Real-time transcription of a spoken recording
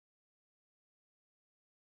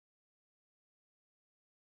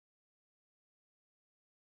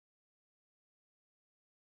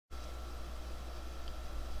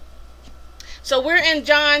So we're in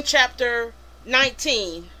John chapter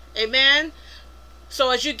 19. Amen.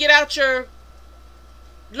 So as you get out your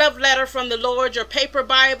love letter from the Lord, your paper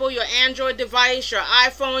Bible, your Android device, your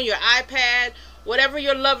iPhone, your iPad, whatever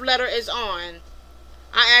your love letter is on,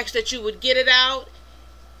 I ask that you would get it out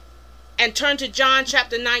and turn to John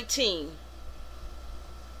chapter 19.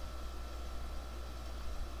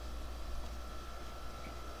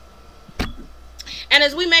 And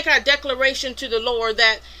as we make our declaration to the Lord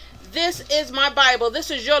that this is my Bible, this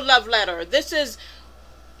is your love letter, this is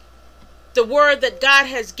the word that God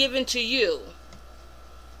has given to you.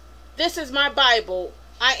 This is my Bible.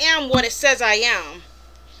 I am what it says I am.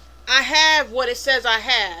 I have what it says I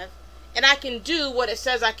have. And I can do what it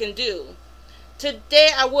says I can do.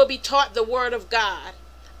 Today I will be taught the word of God.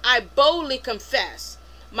 I boldly confess.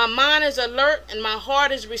 My mind is alert and my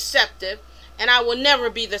heart is receptive. And I will never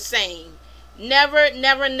be the same. Never,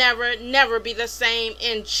 never, never, never be the same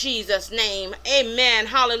in Jesus' name. Amen.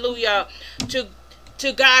 Hallelujah.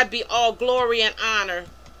 To God be all glory and honor.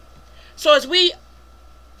 So as we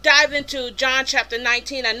dive into John chapter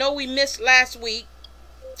 19, I know we missed last week.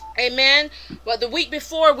 Amen. But the week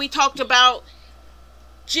before we talked about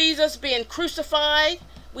Jesus being crucified.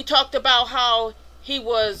 We talked about how he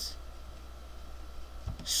was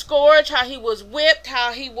scourged, how he was whipped,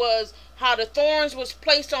 how the thorns was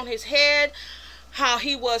placed on his head, how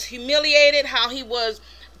he was humiliated, how he was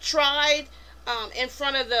tried in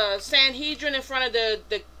front of the Sanhedrin, in front of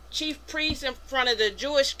the chief priests, in front of the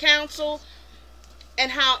Jewish council,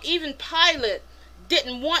 and how even Pilate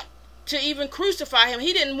didn't want to even crucify him.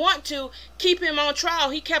 He didn't want to keep him on trial.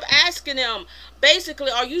 He kept asking him, basically,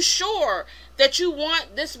 are you sure that you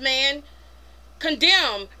want this man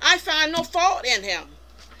condemned? I find no fault in him.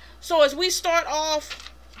 So as we start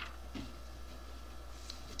off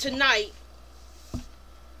tonight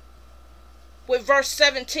with verse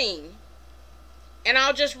 17, and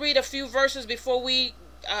I'll just read a few verses before we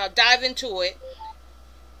dive into it.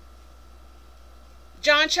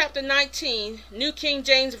 John chapter 19, New King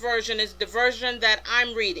James Version is the version that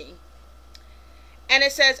I'm reading. And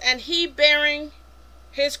it says, and he bearing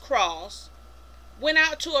his cross went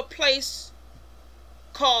out to a place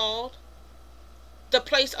called the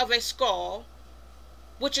place of a skull,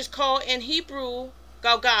 which is called in Hebrew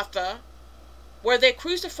Golgotha, where they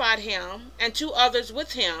crucified him and two others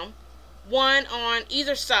with him, one on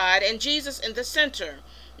either side, and Jesus in the center.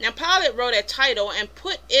 Now Pilate wrote a title and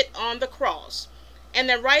put it on the cross. And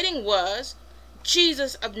the writing was,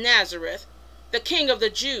 Jesus of Nazareth, the King of the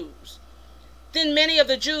Jews. Then many of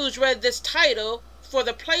the Jews read this title, for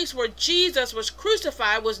the place where Jesus was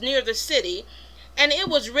crucified was near the city, and it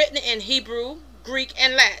was written in Hebrew, Greek,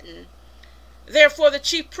 and Latin. Therefore the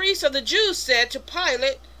chief priests of the Jews said to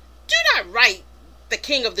Pilate, do not write the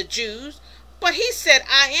King of the Jews. But he said,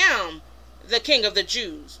 I am the King of the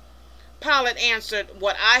Jews. Pilate answered,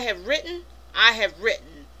 what I have written, I have written.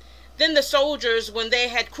 Then the soldiers, when they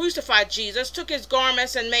had crucified Jesus, took his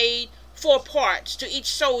garments and made 4 parts, to each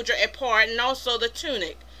soldier a part, and also the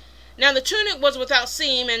tunic. Now the tunic was without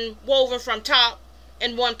seam and woven from the top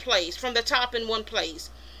in one place.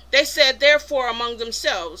 They said therefore among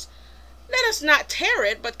themselves, let us not tear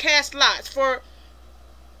it, but cast lots for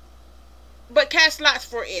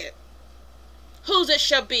it, whose it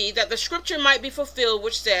shall be, that the scripture might be fulfilled,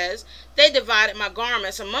 which says, they divided my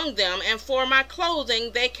garments among them, and for my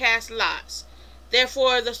clothing they cast lots.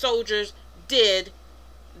 Therefore the soldiers did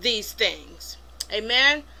these things.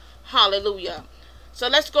 Amen. Hallelujah. So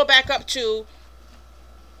let's go back up to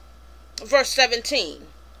verse 17.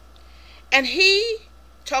 And he,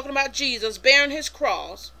 talking about Jesus, bearing his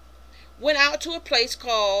cross, went out to a place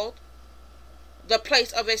called the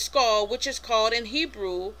place of a skull, which is called in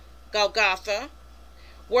Hebrew Golgotha,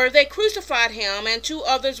 where they crucified him and two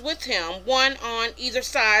others with him, one on either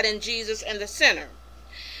side, and Jesus in the center.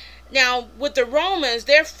 Now, with the Romans,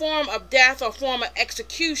 their form of death or form of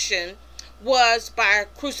execution was by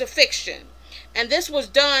crucifixion. And this was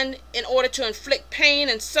done in order to inflict pain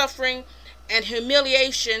and suffering and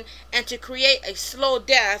humiliation, and to create a slow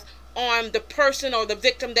death on the person or the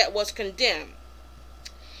victim that was condemned.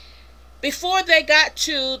 Before they got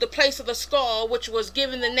to the place of the skull, which was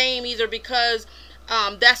given the name either because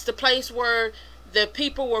that's the place where the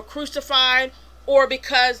people were crucified, or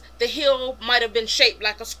because the heel might have been shaped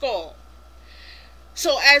like a skull.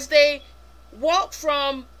 So as they walked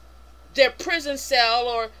from their prison cell,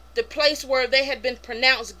 or the place where they had been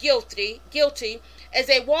pronounced guilty, as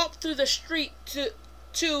they walked through the street to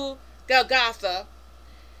Golgotha,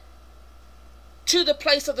 to the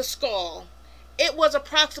place of the skull, it was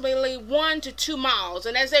approximately 1 to 2 miles.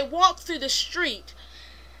 And as they walked through the street,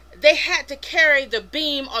 they had to carry the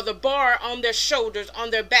beam or the bar on their shoulders,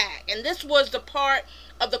 on their back. And this was the part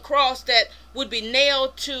of the cross that would be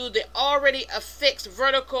nailed to the already affixed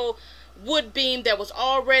vertical wood beam that was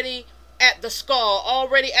already at the skull,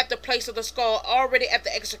 already at the place of the skull, already at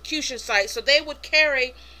the execution site. So they would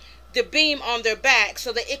carry the beam on their back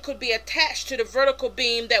so that it could be attached to the vertical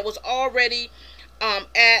beam that was already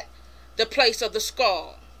at the place of the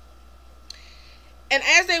skull. And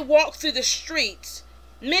as they walked through the streets,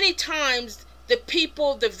 many times the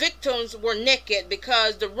people, the victims, were naked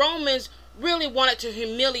because the Romans really wanted to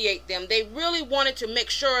humiliate them. They really wanted to make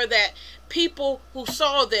sure that people who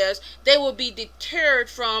saw this, they would be deterred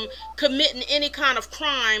from committing any kind of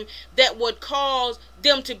crime that would cause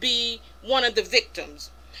them to be one of the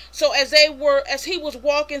victims. So as he was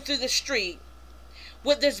walking through the street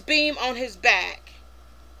with this beam on his back,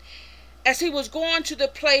 as he was going to the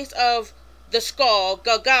place of the skull,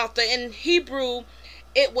 Golgotha, in Hebrew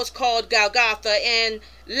it was called Golgotha. In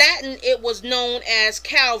Latin, it was known as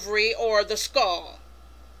Calvary or the skull.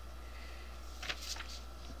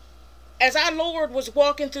 As our Lord was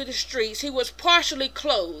walking through the streets, he was partially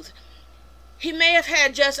clothed. He may have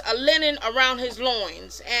had just a linen around his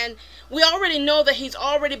loins. And we already know that he's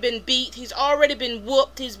already been beat. He's already been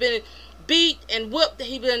whooped. He's been beat and whooped.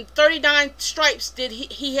 He's been 39 stripes that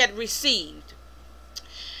he had received.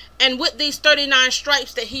 And with these 39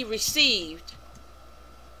 stripes that he received,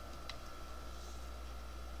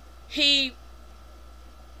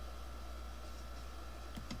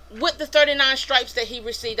 with the 39 stripes that he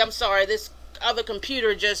received, I'm sorry, this other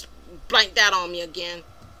computer just blanked out on me again.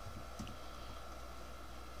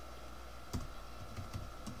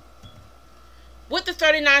 With the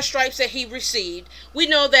 39 stripes that he received, we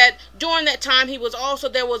know that during that time there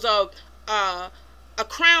was a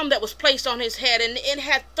crown that was placed on his head, and it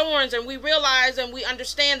had thorns, and we realize and we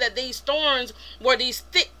understand that these thorns were these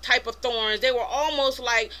thick type of thorns. They were almost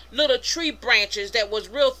like little tree branches that was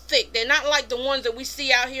real thick. They're not like the ones that we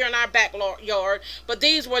see out here in our backyard, but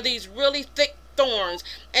these were these really thick thorns,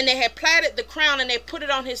 and they had plaited the crown and they put it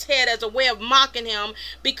on his head as a way of mocking him,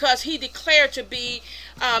 because he declared to be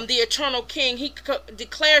the eternal king. He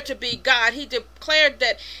declared to be God. He declared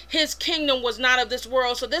that his kingdom was not of this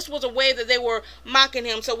world. So this was a way that they were mocking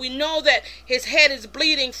him. So we know that his head is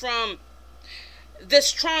bleeding from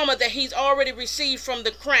this trauma that he's already received from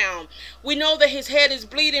the crown. We know that his head is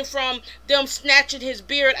bleeding from them snatching his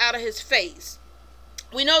beard out of his face.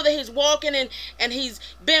 We know that he's walking and he's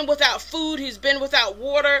been without food. He's been without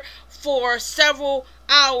water for several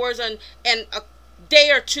hours and a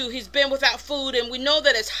day or two. He's been without food, and we know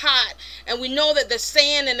that it's hot, and we know that the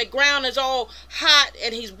sand and the ground is all hot,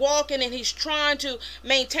 and he's walking and he's trying to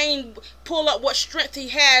pull up what strength he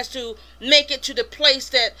has to make it to the place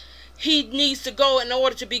that he needs to go in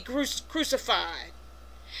order to be crucified.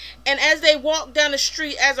 And as they walk down the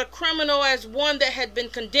street, as a criminal, as one that had been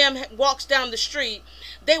condemned walks down the street,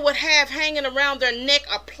 they would have hanging around their neck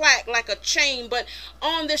a plaque like a chain, but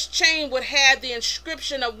on this chain would have the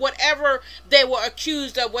inscription of whatever they were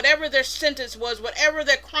accused of, whatever their sentence was, whatever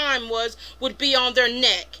their crime was, would be on their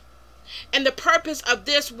neck. And the purpose of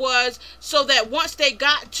this was so that once they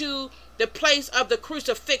got to the place of the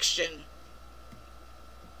crucifixion,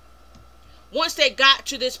 once they got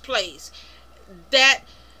to this place, that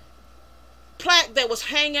plaque that was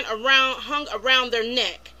hung around their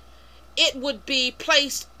neck, it would be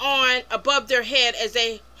placed on above their head as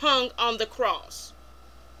they hung on the cross.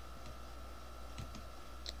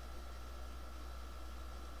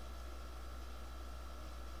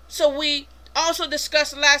 So we also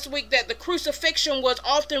discussed last week that the crucifixion was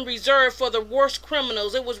often reserved for the worst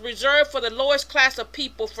criminals. It was reserved for the lowest class of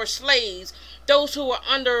people, for slaves, those who were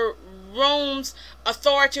under Rome's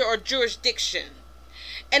authority or jurisdiction.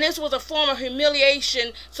 And this was a form of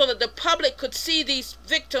humiliation so that the public could see these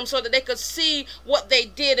victims, so that they could see what they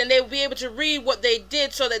did, and they would be able to read what they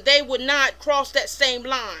did so that they would not cross that same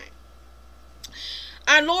line.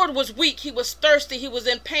 Our Lord was weak. He was thirsty. He was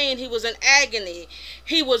in pain. He was in agony.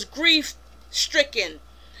 He was grief-stricken,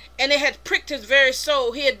 and it had pricked his very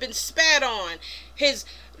soul. He had been spat on. His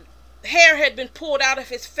hair had been pulled out of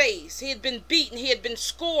his face. He had been beaten. He had been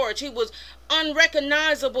scourged. He was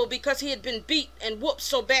unrecognizable because he had been beat and whooped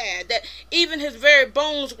so bad that even his very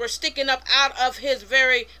bones were sticking up out of his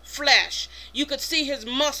very flesh. You could see his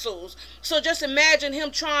muscles. So just imagine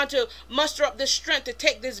him trying to muster up this strength to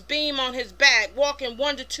take this beam on his back, walking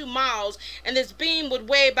 1 to 2 miles, and this beam would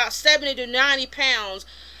weigh about 70 to 90 pounds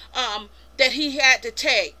that he had to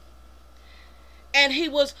take. And he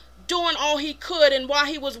was doing all he could, and while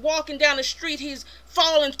he was walking down the street, he's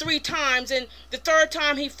fallen 3 times, and the 3rd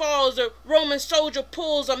time he falls, a Roman soldier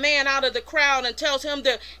pulls a man out of the crowd and tells him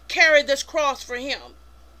to carry this cross for him,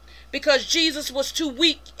 because Jesus was too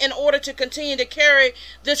weak in order to continue to carry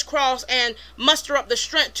this cross and muster up the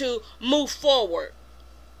strength to move forward.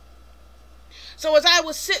 So as I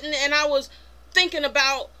was sitting and I was thinking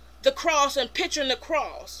about the cross and picturing the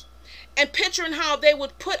cross and picturing how they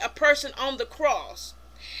would put a person on the cross,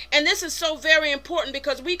 and this is so very important,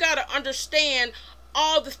 because we got to understand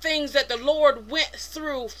all the things that the Lord went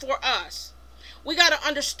through for us. We got to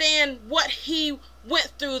understand what he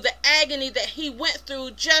went through, the agony that he went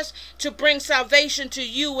through just to bring salvation to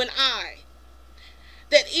you and I.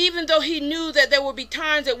 That even though he knew that there would be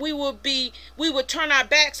times that we would turn our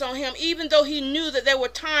backs on him, even though he knew that there were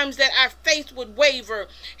times that our faith would waver,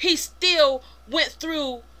 he still went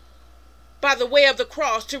through by the way of the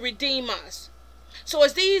cross to redeem us. So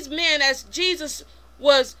as these men, as Jesus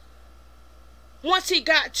was, once he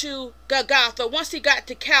got to Golgotha, once he got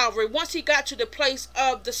to Calvary, once he got to the place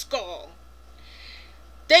of the skull,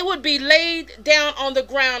 they would be laid down on the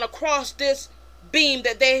ground across this beam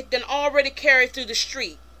that they had already carried through the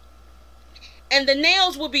street. And the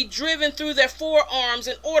nails would be driven through their forearms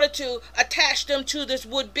in order to attach them to this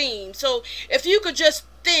wood beam. So if you could just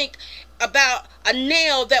think about a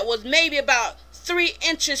nail that was maybe about 3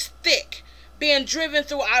 inches thick, being driven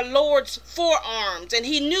through our Lord's forearms. And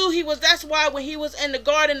he knew that's why when he was in the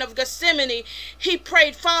Garden of Gethsemane, he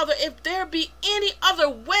prayed, Father, if there be any other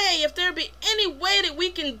way, if there be any way that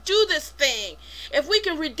we can do this thing, if we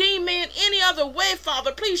can redeem man any other way,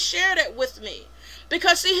 Father, please share that with me.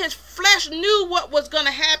 Because see, his flesh knew what was going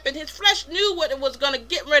to happen. His flesh knew what it was going to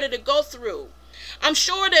get ready to go through. I'm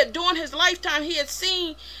sure that during his lifetime, he had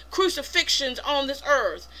seen crucifixions on this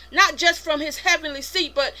earth. Not just from his heavenly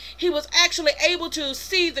seat, but he was actually able to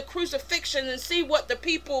see the crucifixion and see what the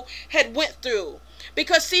people had went through.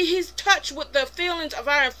 Because see, he's touched with the feelings of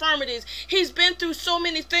our infirmities. He's been through so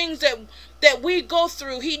many things that we go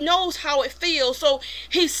through. He knows how it feels. So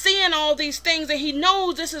he's seeing all these things, and he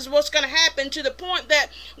knows this is what's going to happen, to the point that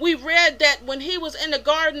we read that when he was in the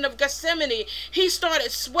Garden of Gethsemane, he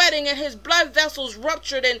started sweating and his blood vessels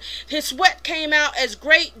ruptured and his sweat came out as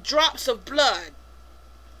great drops of blood,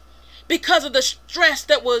 because of the stress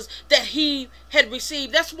that he had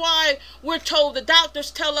received. That's why we're told, the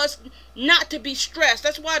doctors tell us not to be stressed.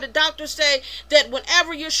 That's why the doctors say that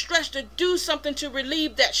whenever you're stressed, to do something to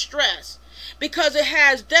relieve that stress, because it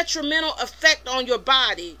has detrimental effect on your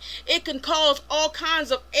body. It can cause all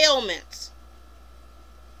kinds of ailments.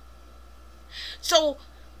 So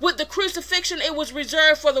with the crucifixion, it was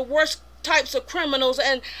reserved for the worst types of criminals.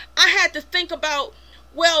 And I had to think about,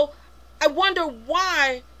 well, I wonder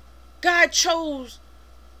why God chose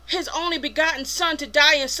his only begotten son to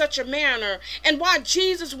die in such a manner, and why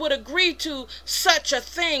Jesus would agree to such a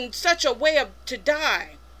thing, such a way to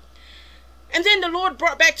die. And then the Lord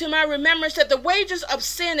brought back to my remembrance that the wages of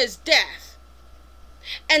sin is death.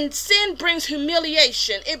 And sin brings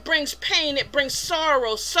humiliation. It brings pain. It brings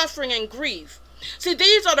sorrow, suffering, and grief. See,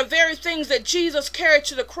 these are the very things that Jesus carried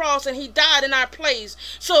to the cross, and he died in our place,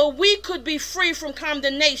 so we could be free from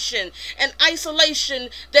condemnation and isolation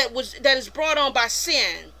that is brought on by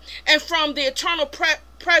sin, and from the eternal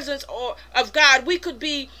presence of God. We could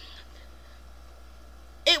be,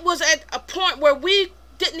 it was at a point where we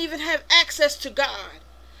didn't even have access to God.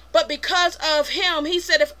 But because of him, he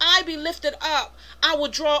said, if I be lifted up, I will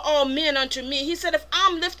draw all men unto me. He said, if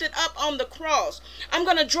I'm lifted up on the cross, I'm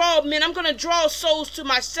going to draw men. I'm going to draw souls to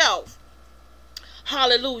myself.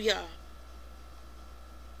 Hallelujah.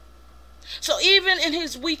 So even in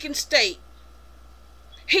his weakened state,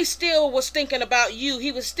 he still was thinking about you.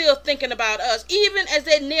 He was still thinking about us. Even as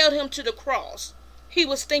they nailed him to the cross, he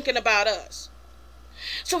was thinking about us.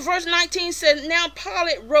 So verse 19 says, now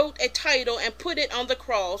Pilate wrote a title and put it on the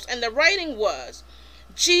cross, and the writing was,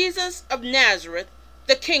 Jesus of Nazareth,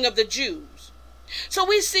 the King of the Jews. So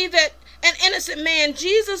we see that an innocent man,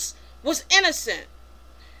 Jesus was innocent,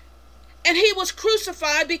 and he was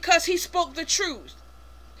crucified because he spoke the truth.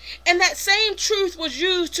 And that same truth was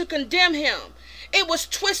used to condemn him. It was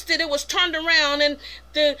twisted, it was turned around, and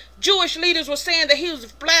the Jewish leaders were saying that he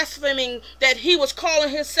was blaspheming, that he was calling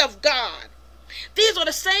himself God. These are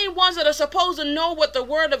the same ones that are supposed to know what the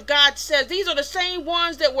word of God says. These are the same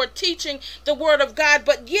ones that were teaching the word of God,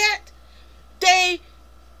 but yet they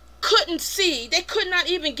couldn't see. They could not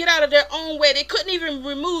even get out of their own way. They couldn't even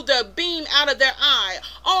remove the beam out of their eye.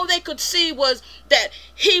 All they could see was that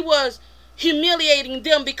he was humiliating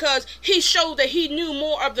them, because he showed that he knew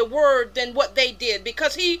more of the word than what they did,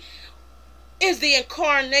 because he is the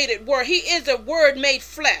incarnated word. He is the word made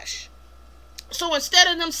flesh. So instead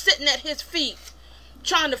of them sitting at his feet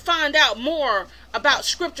trying to find out more about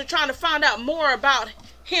scripture, trying to find out more about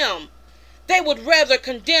him, they would rather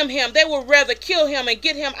condemn him. They would rather kill him and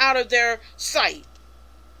get him out of their sight.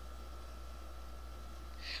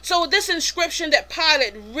 So this inscription that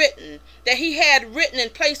Pilate that he had written in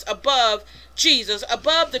place above Jesus,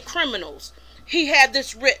 above the criminals, he had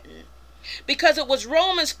this written because it was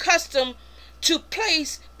Romans' custom to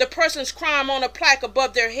place the person's crime on a plaque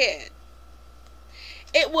above their head.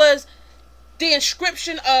 It was the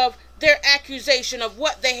inscription of their accusation of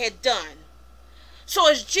what they had done. So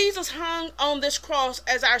as Jesus hung on this cross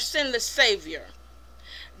as our sinless Savior,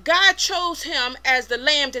 God chose him as the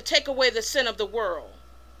Lamb to take away the sin of the world.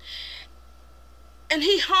 And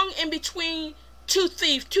he hung in between two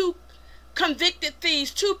thieves, two convicted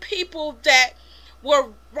thieves, two people that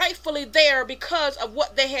were rightfully there because of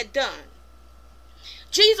what they had done.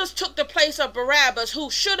 Jesus took the place of Barabbas, who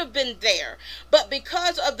should have been there, but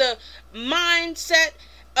because of the mindset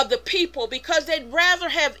of the people, because they'd rather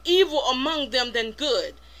have evil among them than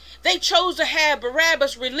good, they chose to have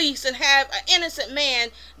Barabbas released and have an innocent man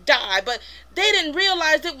die. But they didn't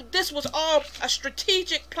realize that this was all a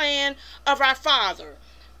strategic plan of our Father.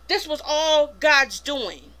 This was all God's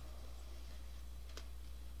doing.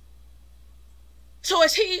 So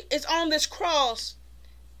as he is on this cross,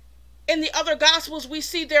 in the other Gospels, we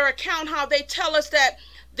see their account, how they tell us that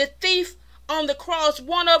the thief on the cross,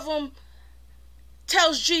 one of them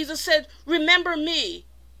tells Jesus, said, remember me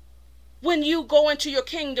when you go into your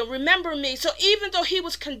kingdom. Remember me. So even though he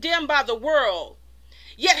was condemned by the world,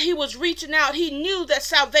 yet he was reaching out. He knew that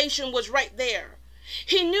salvation was right there.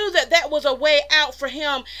 He knew that that was a way out for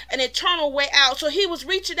him, an eternal way out. So he was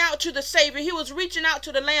reaching out to the Savior. He was reaching out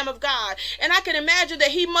to the Lamb of God. And I can imagine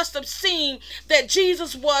that he must have seen that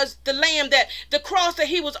Jesus was the Lamb, that the cross that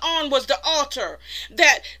he was on was the altar,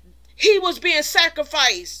 that he was being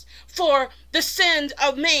sacrificed for the sins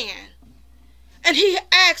of man. And he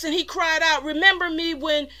asked and he cried out, remember me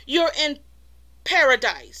when you're in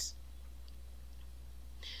paradise.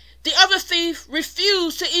 The other thief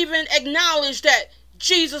refused to even acknowledge that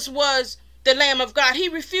Jesus was the Lamb of God. He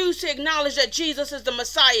refused to acknowledge that Jesus is the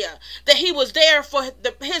Messiah, that he was there for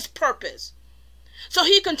his purpose. So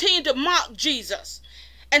he continued to mock Jesus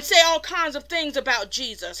and say all kinds of things about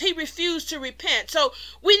Jesus. He refused to repent. So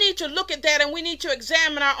we need to look at that and we need to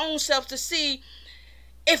examine our own selves to see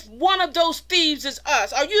if one of those thieves is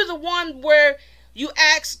us. Are you the one where you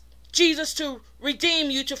ask Jesus to redeem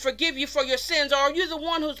you, to forgive you for your sins? Or are you the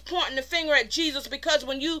one who's pointing the finger at Jesus because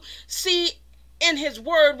when you see in his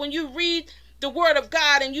word, when you read the word of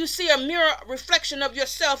God and you see a mirror reflection of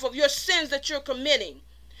yourself, of your sins that you're committing,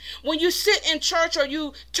 when you sit in church or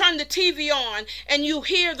you turn the TV on and you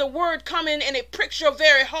hear the word coming and it pricks your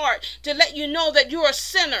very heart to let you know that you're a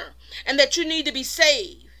sinner and that you need to be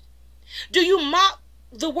saved, do you mock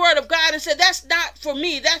the word of God and say, that's not for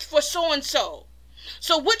me, that's for so-and-so?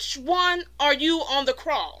 So which one are you on the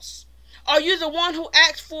cross? Are you the one who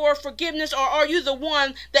asked for forgiveness, or are you the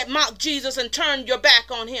one that mocked Jesus and turned your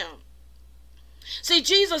back on him? See,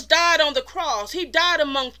 Jesus died on the cross. He died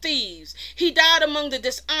among thieves. He died among the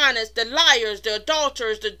dishonest, the liars, the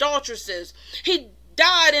adulterers, the adulteresses. He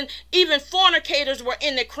died, and even fornicators were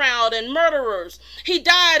in the crowd, and murderers. He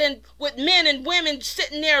died and with men and women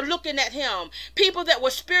sitting there looking at him, people that were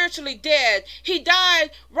spiritually dead. He died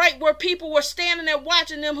right where people were standing there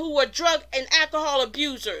watching them, who were drug and alcohol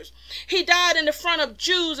abusers. He died in the front of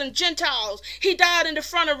Jews and Gentiles. He died in the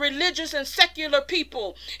front of religious and secular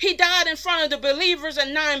people. He died in front of the believers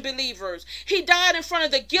and non-believers. He died in front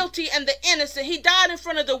of the guilty and the innocent. He died in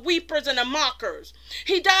front of the weepers and the mockers.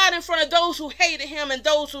 He died in front of those who hated him and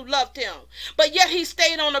those who loved him. But yet he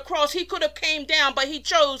stayed on the cross. He could have came down, but he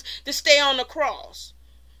chose to stay on the cross.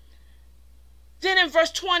 Then in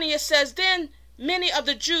verse 20 it says, then many of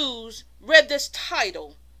the Jews read this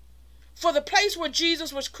title, for the place where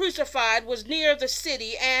Jesus was crucified was near the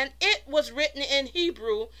city, and it was written in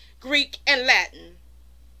Hebrew, Greek, and Latin.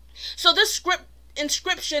 So this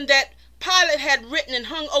inscription that Pilate had written and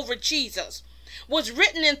hung over Jesus was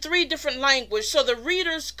written in 3 different languages, so the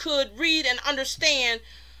readers could read and understand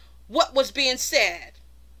what was being said.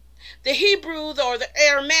 The Hebrew or the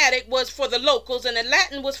Aramaic was for the locals, and the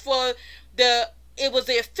Latin was for it was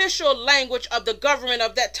the official language of the government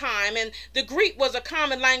of that time, and the Greek was a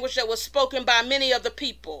common language that was spoken by many of the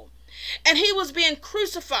people. And he was being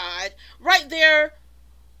crucified right there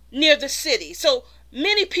near the city. So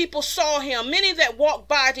many people saw him. Many that walked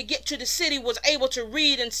by to get to the city was able to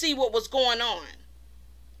read and see what was going on.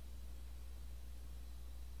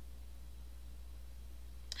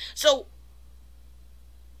 So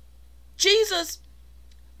Jesus,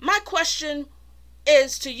 my question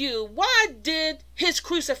is to you, why did his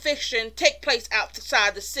crucifixion take place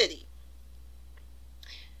outside the city?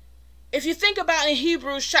 If you think about in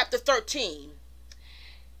Hebrews chapter 13,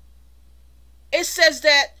 it says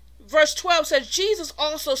that verse 12 says, Jesus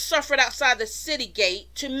also suffered outside the city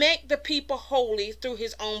gate to make the people holy through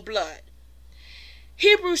his own blood.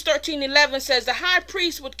 Hebrews 13:11 says the high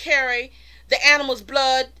priest would carry the animal's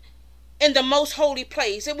blood in the most holy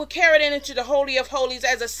place. It would carry it into the Holy of Holies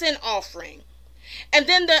as a sin offering. And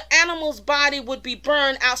then the animal's body would be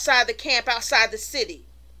burned outside the camp, outside the city.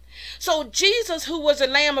 So Jesus, who was the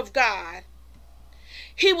Lamb of God,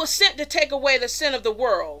 he was sent to take away the sin of the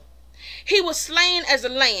world. He was slain as a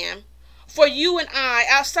lamb for you and I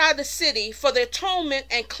outside the city for the atonement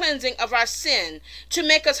and cleansing of our sin, to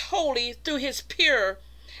make us holy through his pure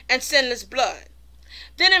and sinless blood.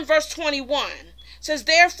 Then in verse 21 says,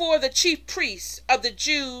 therefore the chief priests of the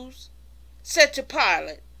Jews said to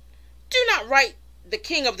Pilate, do not write the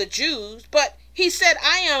King of the Jews, but he said,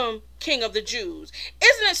 I am King of the Jews.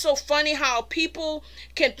 Isn't it so funny how people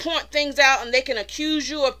can point things out and they can accuse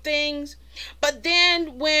you of things, but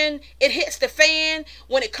then when it hits the fan,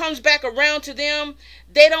 when it comes back around to them,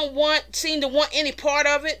 they don't seem to want any part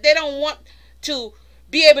of it. They don't want to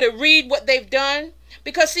be able to read what they've done.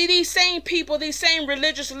 Because see, these same people, these same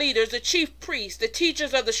religious leaders, the chief priests, the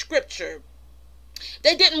teachers of the scripture,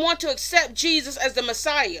 they didn't want to accept Jesus as the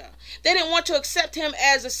Messiah. They didn't want to accept him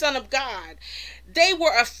as the Son of God. They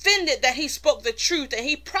were offended that he spoke the truth and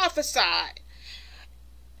he prophesied.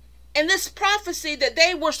 And this prophecy that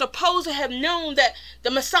they were supposed to have known that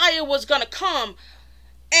the Messiah was going to come,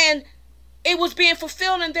 and it was being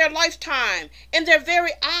fulfilled in their lifetime, in their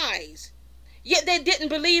very eyes. Yet they didn't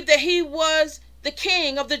believe that he was the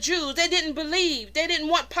King of the Jews. They didn't believe. They didn't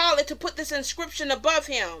want Pilate to put this inscription above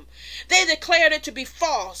him. They declared it to be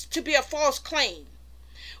false, to be a false claim,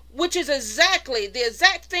 which is exactly the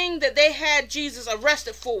exact thing that they had Jesus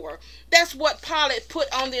arrested for. That's what Pilate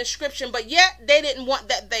put on the inscription, but yet they didn't want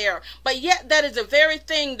that there. But yet that is the very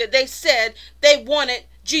thing that they said they wanted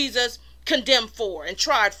Jesus condemned for and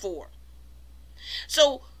tried for.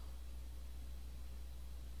 So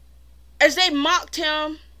as they mocked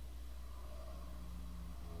him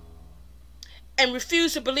and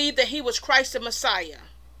refused to believe that he was Christ the Messiah,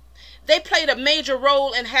 they played a major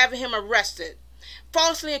role in having him arrested,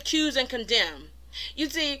 falsely accused and condemned. You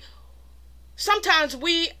see, sometimes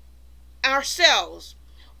we ourselves,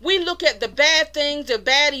 we look at the bad things, the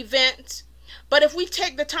bad events, but if we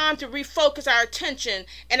take the time to refocus our attention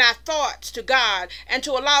and our thoughts to God and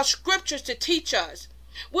to allow scriptures to teach us,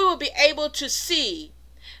 we will be able to see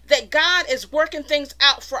that God is working things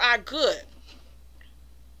out for our good.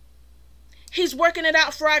 He's working it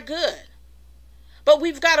out for our good. But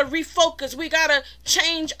we've got to refocus. We got to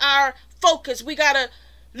change our focus. We got to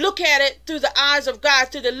look at it through the eyes of God,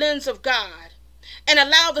 through the lens of God, and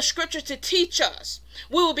allow the scriptures to teach us.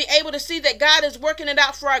 We will be able to see that God is working it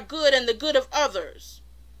out for our good and the good of others.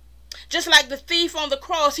 Just like the thief on the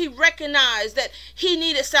cross, he recognized that he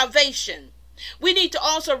needed salvation. We need to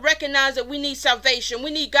also recognize that we need salvation.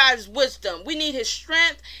 We need God's wisdom. We need his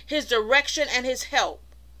strength, his direction, and his help.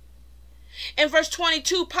 In verse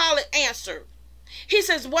 22, Pilate answered. He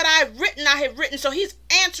says, what I have written, I have written. So he's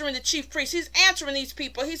answering the chief priests. He's answering these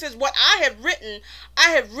people. He says, what I have written,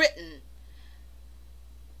 I have written.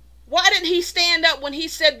 Why didn't he stand up when he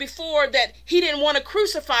said before that he didn't want to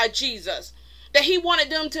crucify Jesus, that he wanted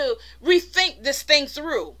them to rethink this thing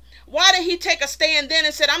through? Why did he take a stand then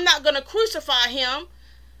and said, I'm not going to crucify him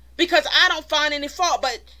because I don't find any fault?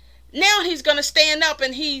 But now he's going to stand up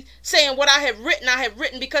and he's saying, what I have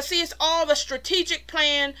written, because see, it's all the strategic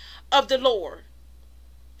plan of the Lord.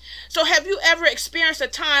 So have you ever experienced a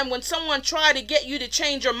time when someone tried to get you to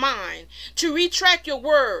change your mind, to retract your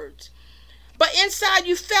words, but inside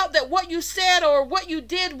you felt that what you said or what you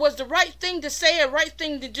did was the right thing to say or right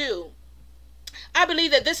thing to do? I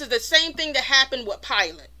believe that this is the same thing that happened with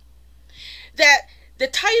Pilate. That the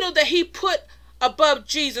title that he put above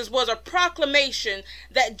Jesus was a proclamation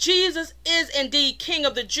that Jesus is indeed King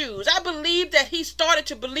of the Jews. I believe that he started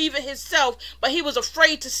to believe it himself, but he was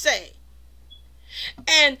afraid to say.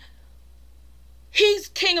 And he's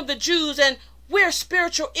King of the Jews, and we're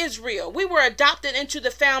spiritual Israel. We were adopted into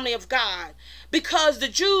the family of God. Because the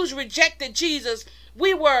Jews rejected Jesus,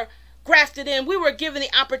 we were grafted in. We were given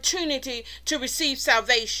the opportunity to receive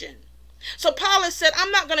salvation. So Pilate said,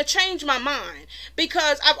 I'm not going to change my mind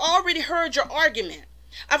because I've already heard your argument.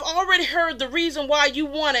 I've already heard the reason why you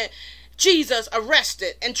wanted Jesus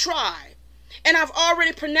arrested and tried. And I've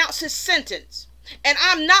already pronounced his sentence. And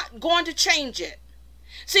I'm not going to change it.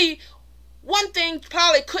 See, One thing,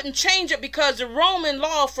 Pilate couldn't change it because the Roman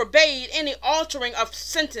law forbade any altering of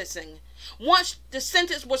sentencing. Once the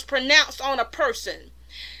sentence was pronounced on a person,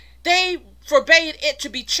 they forbade it to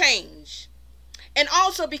be changed. And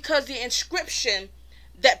also because the inscription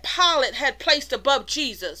that Pilate had placed above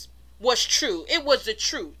Jesus was true. It was the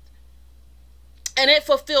truth. And it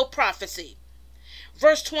fulfilled prophecy.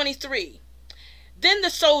 Verse 23. Then the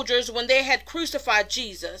soldiers, when they had crucified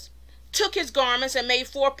Jesus, took his garments and made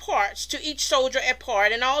 4 parts, to each soldier a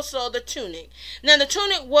part, and also the tunic. Now the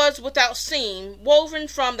tunic was without seam, woven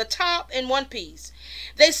from the top in one piece.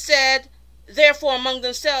 They said, therefore, among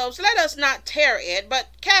themselves, let us not tear it, but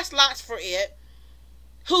cast lots for it,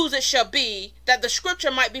 whose it shall be, that the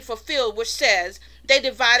scripture might be fulfilled, which says, they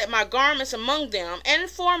divided my garments among them, and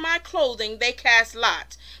for my clothing they cast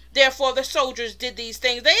lots. Therefore the soldiers did these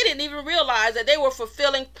things. They didn't even realize that they were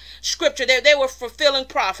fulfilling scripture. They were fulfilling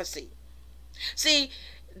prophecy. See,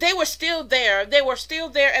 they were still there. They were still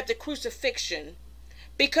there at the crucifixion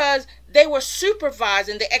because they were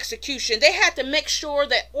supervising the execution. They had to make sure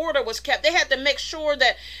that order was kept. They had to make sure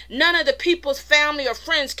that none of the people's family or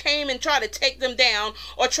friends came and tried to take them down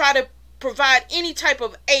or try to provide any type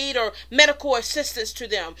of aid or medical assistance to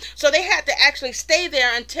them. So they had to actually stay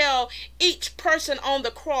there until each person on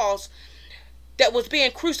the cross that was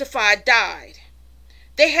being crucified died.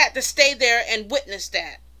 They had to stay there and witness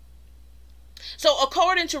that. So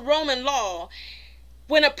according to Roman law,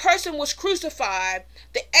 when a person was crucified,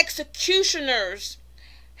 the executioners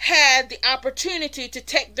had the opportunity to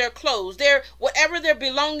take their clothes. Whatever their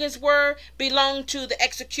belongings were belonged to the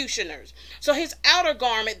executioners. So his outer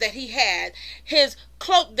garment that he had, his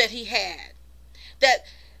cloak that he had, that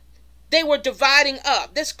they were dividing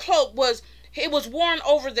up. This cloak was worn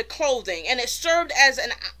over the clothing, and it served as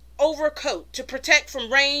an overcoat to protect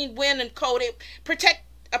from rain, wind, and cold. It protect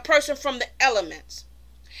a person from the elements.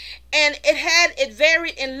 And it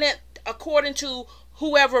varied in length according to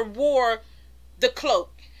whoever wore the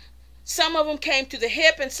cloak. Some of them came to the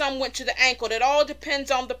hip and some went to the ankle. It all depends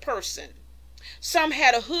on the person. Some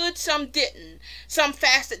had a hood, some didn't. Some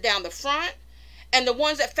fastened down the front, and the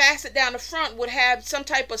ones that fastened down the front would have some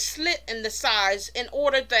type of slit in the sides in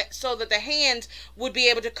order that so that the hands would be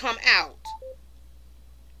able to come out.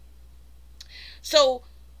 So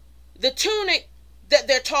the tunic that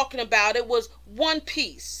they're talking about, it was one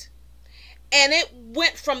piece, and it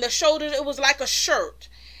went from the shoulders. It was like a shirt,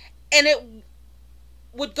 and it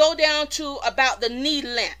would go down to about the knee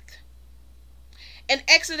length. In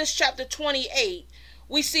Exodus chapter 28,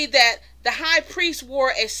 we see that the high priest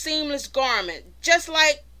wore a seamless garment, just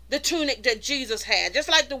like the tunic that Jesus had, just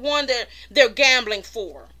like the one that they're gambling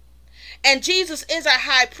for. And Jesus is our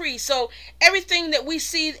high priest. So everything that we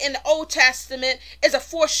see in the Old Testament is a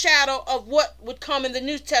foreshadow of what would come in the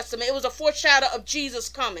New Testament. It was a foreshadow of Jesus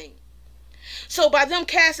coming. So by them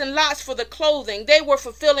casting lots for the clothing, they were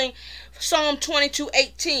fulfilling Psalm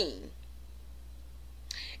 22:18.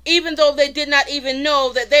 Even though they did not even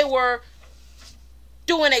know that they were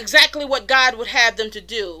doing exactly what God would have them to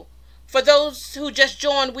do. For those who just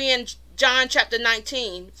joined, we in John chapter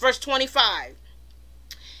 19, verse 25.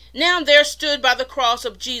 Now there stood by the cross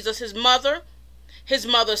of Jesus his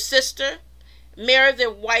mother's sister, Mary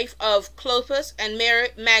the wife of Clopas, and Mary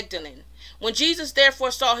Magdalene. When Jesus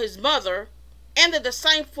therefore saw his mother and the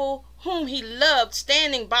disciple whom he loved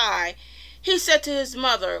standing by, he said to his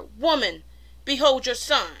mother, Woman, behold your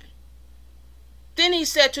son. Then he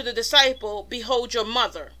said to the disciple, Behold your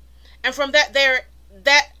mother. And from that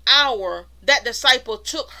hour, that disciple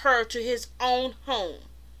took her to his own home.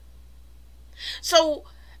 So,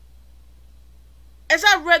 as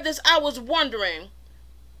I read this, I was wondering,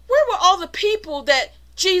 where were all the people that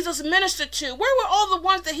Jesus ministered to? Where were all the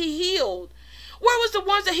ones that he healed? Where was the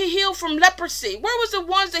ones that he healed from leprosy? Where was the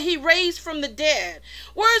ones that he raised from the dead?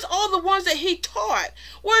 Where's all the ones that he taught?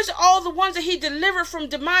 Where's all the ones that he delivered from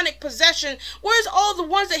demonic possession? Where's all the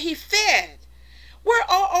ones that he fed? Where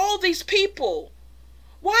are all these people?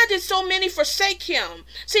 Why did so many forsake him?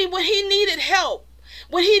 See, when he needed help,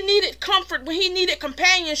 when he needed comfort, when he needed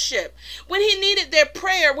companionship, when he needed their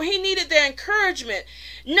prayer, when he needed their encouragement,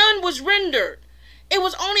 none was rendered. It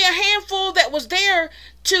was only a handful that was there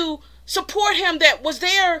to support him, that was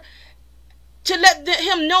there to let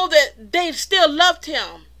him know that they still loved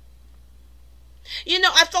him. You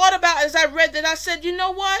know, I thought about, as I read that, I said, you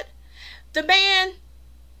know what? The man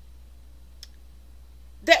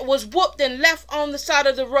that was whooped and left on the side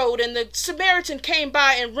of the road, and the Samaritan came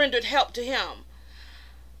by and rendered help to him.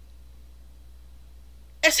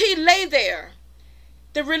 As he lay there,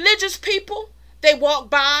 the religious people, they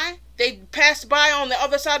walked by, They passed by on the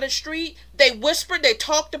other side of the street. They whispered, they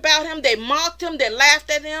talked about him, they mocked him, they laughed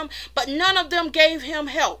at him, but none of them gave him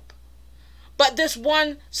help. But this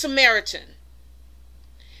one Samaritan.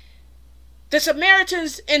 The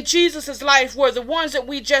Samaritans in Jesus' life were the ones that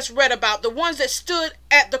we just read about, the ones that stood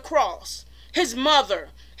at the cross. His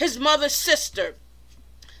mother's sister,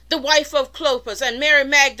 the wife of Clopas, and Mary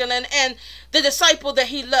Magdalene, and the disciple that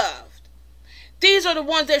he loved. These are the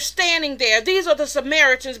ones that are standing there. These are the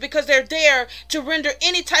Samaritans, because they're there to render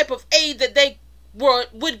any type of aid that they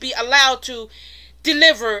would be allowed to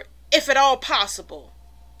deliver, if at all possible.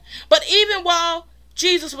 But even while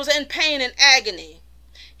Jesus was in pain and agony,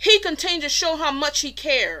 he continued to show how much he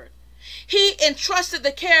cared. He entrusted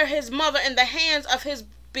the care of his mother in the hands of his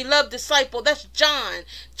beloved disciple. That's John.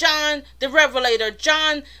 John the Revelator.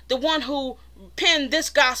 John, the one who penned this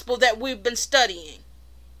gospel that we've been studying.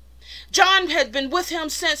 John had been with him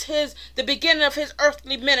since the beginning of his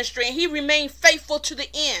earthly ministry, and he remained faithful to the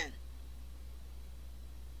end.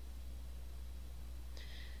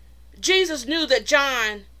 Jesus knew that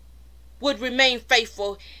John would remain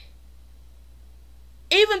faithful.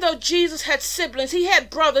 Even though Jesus had siblings, he had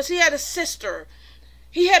brothers, he had a sister,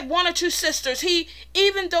 he had one or two sisters,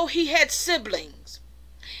 even though he had siblings,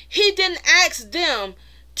 he didn't ask them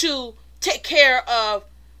to take care of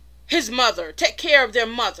his mother, take care of their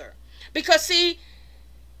mother. Because see,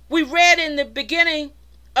 we read in the beginning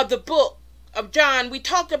of the book of John, we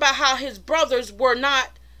talked about how his brothers were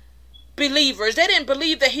not believers. They didn't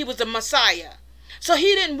believe that he was the Messiah. So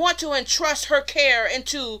he didn't want to entrust her care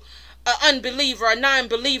into an unbeliever, a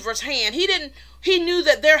non-believer's hand. He knew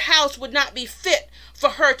that their house would not be fit for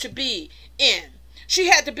her to be in. She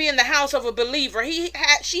had to be in the house of a believer.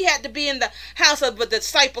 She had to be in the house of a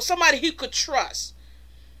disciple, somebody he could trust.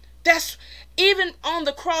 That's even on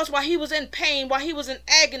the cross, while he was in pain, while he was in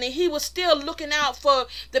agony, he was still looking out for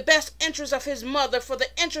the best interest of his mother, for the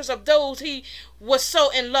interest of those he was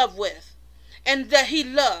so in love with and that he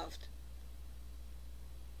loved.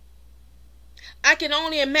 I can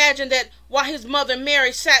only imagine that while his mother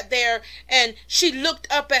Mary sat there and she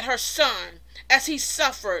looked up at her son as he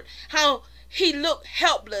suffered, how he looked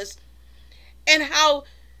helpless, and how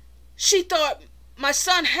she thought, my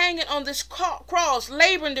son hanging on this cross,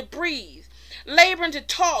 laboring to breathe, laboring to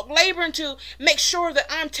talk, laboring to make sure that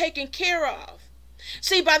I'm taken care of.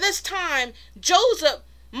 See, by this time, Joseph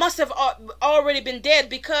must have already been dead,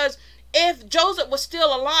 because if Joseph was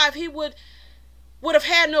still alive, he would have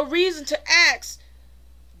had no reason to ask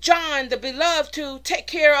John, the beloved, to take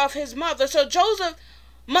care of his mother. So Joseph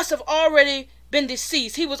must have already been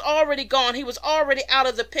deceased. He was already gone. He was already out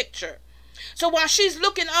of the picture. So while she's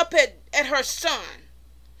looking up at her son,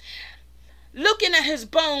 looking at his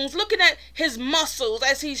bones, looking at his muscles,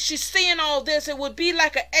 as she's seeing all this, it would be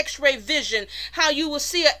like an x-ray vision. How you will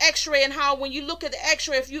see an x-ray, and how when you look at the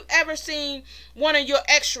x-ray, if you ever seen one of your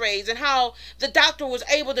x-rays, and how the doctor was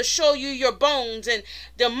able to show you your bones and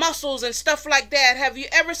the muscles and stuff like that. Have you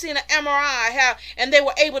ever seen an MRI? And they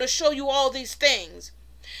were able to show you all these things.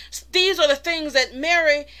 These are the things that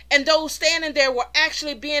Mary and those standing there were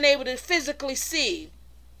actually being able to physically see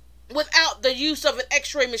without the use of an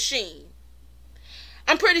x-ray machine.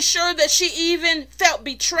 I'm pretty sure that she even felt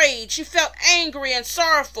betrayed. She felt angry and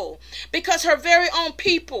sorrowful because her very own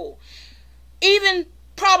people, even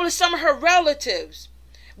probably some of her relatives,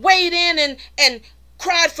 weighed in and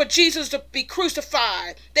cried for Jesus to be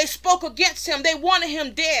crucified. They spoke against him. They wanted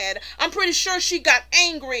him dead. I'm pretty sure she got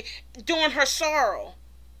angry during her sorrow.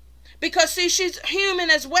 Because see, she's human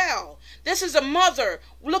as well. This is a mother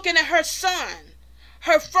looking at her son,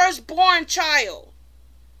 her firstborn child.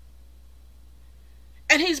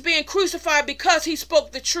 And he's being crucified because he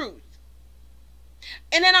spoke the truth.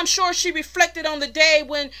 And then I'm sure she reflected on the day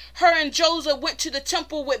when her and Joseph went to the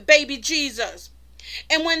temple with baby Jesus.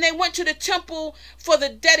 And when they went to the temple for the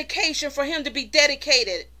dedication, for him to be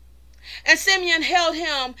dedicated. And Simeon held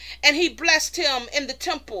him and he blessed him in the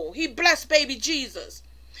temple. He blessed baby Jesus.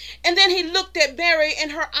 And then he looked at Mary in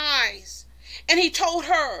her eyes. And he told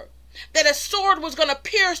her that a sword was going to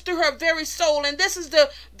pierce through her very soul. And this is the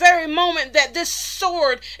very moment that this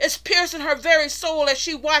sword is piercing her very soul as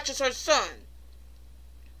she watches her son.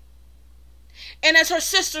 And as her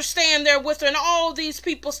sisters stand there with her, and all these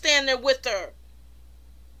people stand there with her.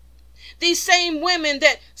 These same women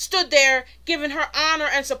that stood there giving her honor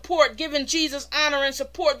and support, giving Jesus honor and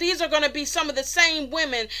support, these are going to be some of the same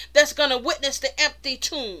women that's going to witness the empty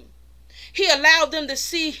tomb. He allowed them to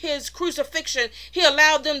see his crucifixion. He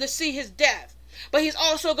allowed them to see his death. But he's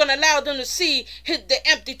also going to allow them to see the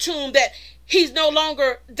empty tomb, that he's no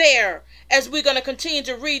longer there, as we're going to continue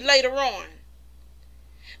to read later on.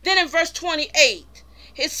 Then in verse 28,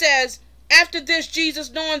 it says, after this,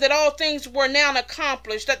 Jesus, knowing that all things were now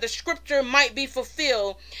accomplished, that the scripture might be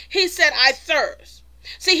fulfilled, he said, I thirst.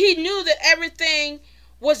 See, he knew that everything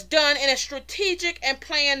was done in a strategic and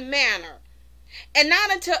planned manner. And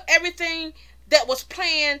not until everything that was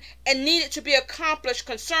planned and needed to be accomplished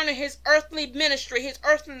concerning his earthly ministry, his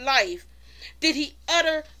earthly life, did he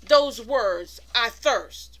utter those words, I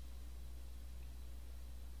thirst.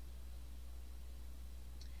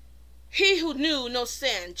 He who knew no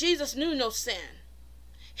sin, Jesus knew no sin.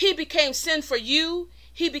 He became sin for you.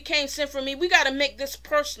 He became sin for me. We got to make this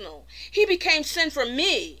personal. He became sin for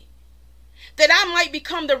me, that I might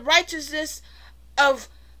become the righteousness of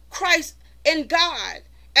Christ in God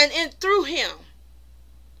and through him.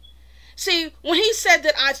 See, when he said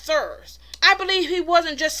that I thirst, I believe he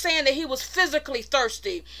wasn't just saying that he was physically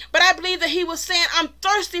thirsty, but I believe that he was saying, I'm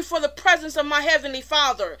thirsty for the presence of my heavenly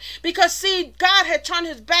Father. Because see, God had turned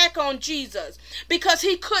his back on Jesus because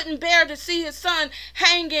he couldn't bear to see his son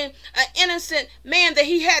hanging, an innocent man that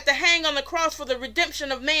he had to hang on the cross for the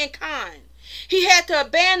redemption of mankind. He had to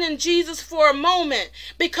abandon Jesus for a moment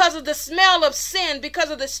because of the smell of sin, because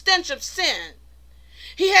of the stench of sin.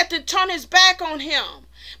 He had to turn his back on him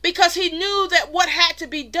because he knew that what had to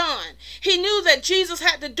be done. He knew that Jesus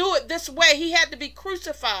had to do it this way. He had to be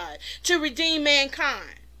crucified to redeem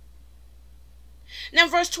mankind. Now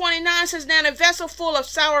verse 29 says, now a vessel full of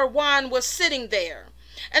sour wine was sitting there,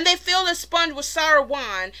 and they filled a sponge with sour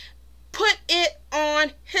wine, put it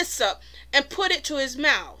on hyssop, and put it to his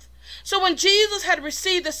mouth. So when Jesus had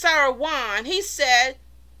received the sour wine, he said,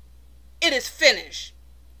 it is finished.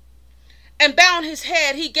 And bowing his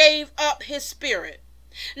head, he gave up his spirit.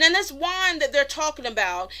 Now this wine that they're talking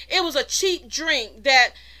about, it was a cheap drink that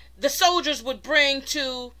the soldiers would bring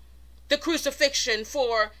to the crucifixion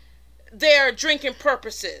for their drinking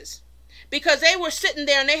purposes. Because they were sitting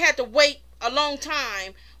there and they had to wait a long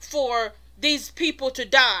time for these people to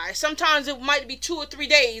die. Sometimes it might be 2 or 3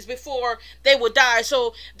 days before they would die.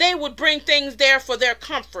 So they would bring things there for their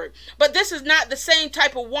comfort. But this is not the same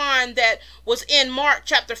type of wine that was in Mark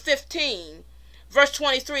chapter 15, verse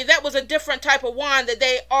 23. That was a different type of wine that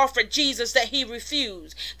they offered Jesus that he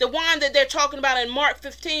refused. The wine that they're talking about in Mark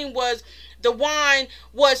 15 was the wine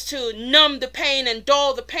was to numb the pain and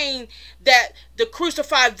dull the pain that the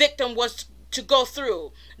crucified victim was to go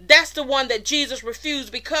through. That's the one that Jesus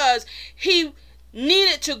refused because he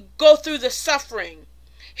needed to go through the suffering.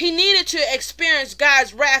 He needed to experience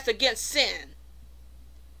God's wrath against sin.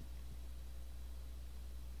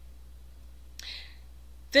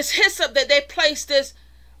 This hyssop that they placed this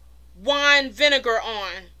wine vinegar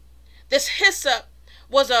on, this hyssop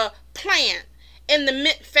was a plant in the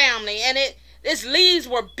mint family, and its leaves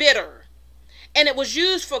were bitter, and it was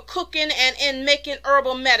used for cooking and in making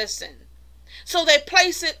herbal medicine. So they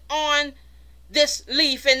place it on this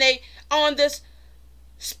leaf and on this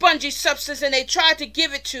spongy substance, and they tried to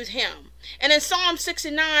give it to him. And in Psalm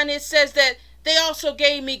 69 it says that they also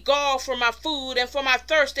gave me gall for my food, and for my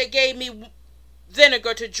thirst they gave me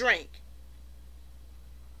vinegar to drink.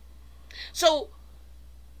 So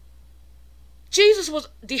Jesus was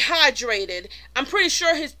dehydrated. I'm pretty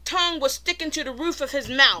sure his tongue was sticking to the roof of his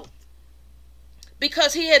mouth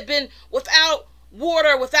because he had been without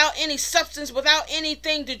water, without any substance, without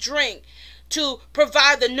anything to drink to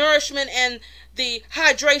provide the nourishment and the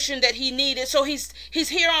hydration that he needed. So he's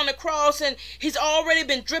here on the cross, and he's already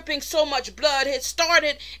been dripping so much blood. It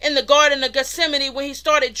started in the Garden of Gethsemane when he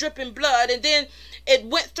started dripping blood, and then it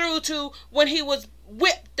went through to when he was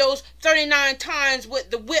whipped those 39 times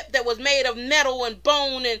with the whip that was made of metal and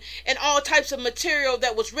bone and all types of material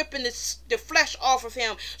that was ripping the flesh off of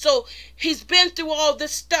him. So he's been through all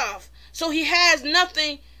this stuff. So he has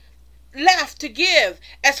nothing left to give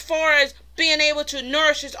as far as being able to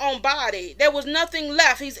nourish his own body. There was nothing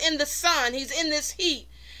left. He's in the sun. He's in this heat.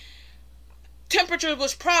 Temperature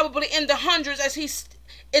was probably in the hundreds as he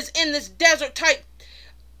is in this desert type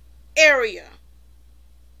area.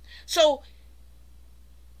 So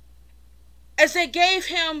as they gave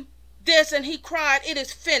him this and he cried, it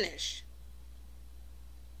is finished.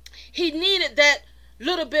 He needed that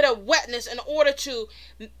little bit of wetness in order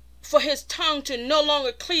for his tongue to no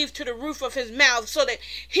longer cleave to the roof of his mouth so that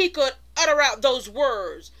he could utter out those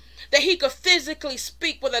words, that he could physically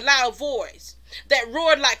speak with a loud voice that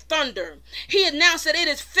roared like thunder. He announced that it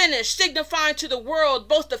is finished, signifying to the world,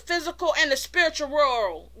 both the physical and the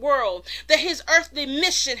spiritual world, that his earthly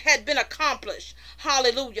mission had been accomplished.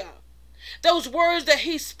 Hallelujah. Those words that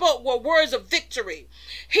he spoke were words of victory.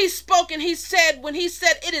 He spoke and he said, when he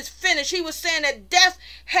said it is finished, he was saying that death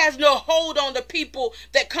has no hold on the people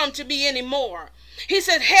that come to me anymore. He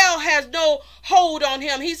said hell has no hold on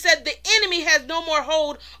him. He said the enemy has no more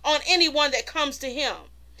hold on anyone that comes to him.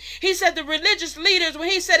 He said the religious leaders, when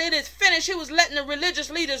he said it is finished, he was letting the religious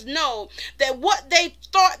leaders know that what they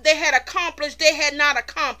thought they had accomplished, they had not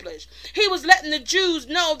accomplished. He was letting the Jews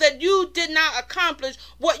know that you did not accomplish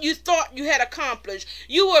what you thought you had accomplished.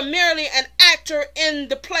 You were merely an actor in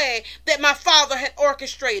the play that my Father had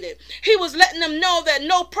orchestrated. He was letting them know that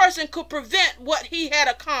no person could prevent what he had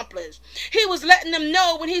accomplished. He was letting them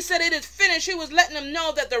know, when he said it is finished, he was letting them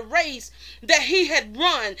know that the race that he had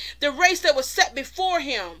run, the race that was set before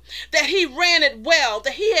him, that he ran it well,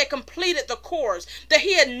 that he had completed the course, that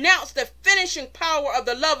he announced the finishing power of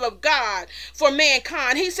the love of God for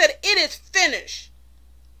mankind. He said, it is finished.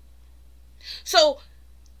 So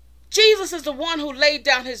Jesus is the one who laid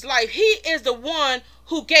down his life. He is the one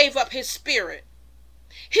who gave up his spirit.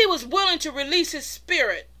 He was willing to release his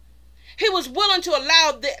spirit. He was willing to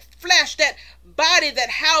allow that flesh, that body that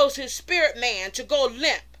housed his spirit man, to go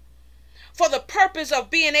limp for the purpose of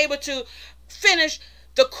being able to finish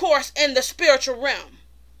the course in the spiritual realm.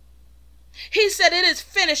 He said it is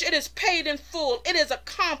finished, it is paid in full, it is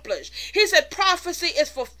accomplished. He said prophecy is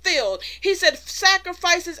fulfilled. He said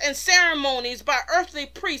sacrifices and ceremonies by earthly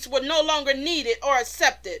priests were no longer needed or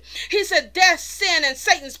accepted. He said death, sin, and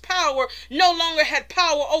Satan's power no longer had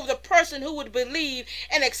power over the person who would believe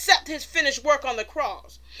and accept his finished work on the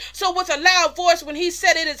cross. So with a loud voice, when he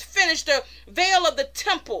said it is finished, the veil of the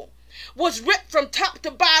temple was ripped from top to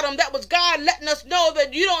bottom. That was God letting us know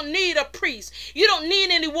that you don't need a priest. You don't need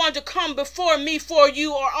anyone to come before me for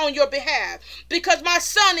you or on your behalf, because my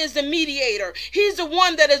son is the mediator. He's the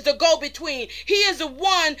one that is the go-between. He is the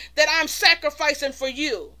one that I'm sacrificing for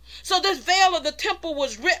you. So this veil of the temple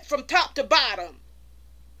was ripped from top to bottom.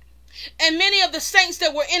 And many of the saints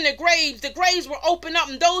that were in the graves were opened up,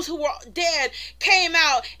 and those who were dead came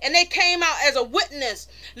out, and they came out as a witness,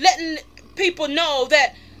 letting people know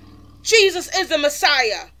that Jesus is the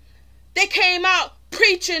Messiah. They came out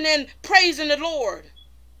preaching and praising the Lord.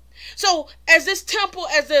 So as this temple,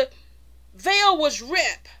 as the veil was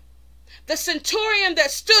ripped, the centurion that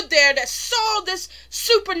stood there, that saw this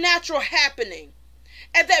supernatural happening,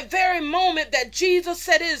 at that very moment that Jesus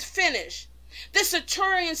said it is finished, this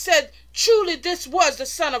centurion said, truly this was the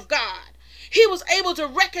Son of God. He was able to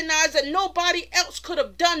recognize that nobody else could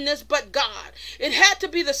have done this but God. It had to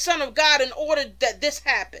be the Son of God in order that this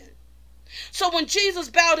happened. So when Jesus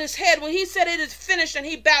bowed his head, when he said it is finished and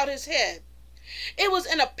he bowed his head, it was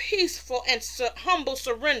in a peaceful and humble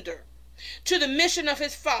surrender to the mission of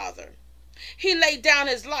his Father. He laid down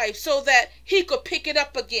his life so that he could pick it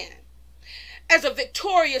up again as a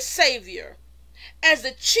victorious Savior, as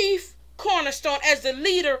the chief cornerstone, as the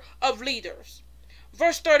leader of leaders.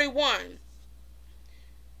 Verse 31,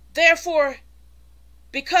 therefore,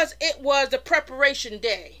 because it was the preparation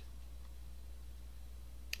day,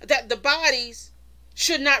 that the bodies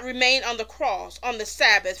should not remain on the cross on the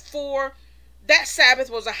Sabbath, for that Sabbath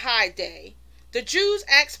was a high day, the Jews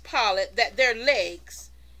asked Pilate that their legs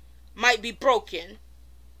might be broken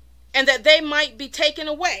and that they might be taken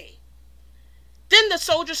away. Then the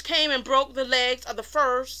soldiers came and broke the legs of the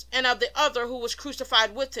first and of the other who was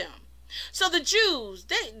crucified with him. So the Jews,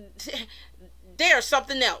 they are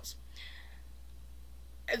something else.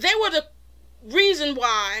 They were the reason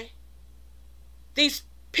why these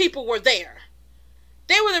people were there.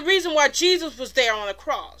 They were the reason why Jesus was there on the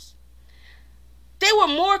cross. They were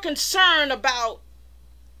more concerned about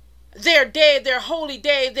their day, their holy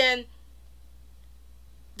day, than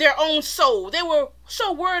their own soul. They were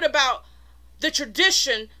so worried about the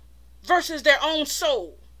tradition versus their own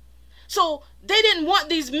soul. So they didn't want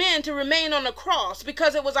these men to remain on the cross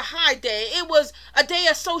because it was a high day. It was a day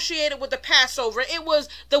associated with the Passover. It was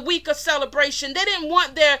the week of celebration. They didn't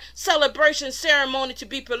want their celebration ceremony to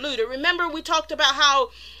be polluted. Remember, we talked about how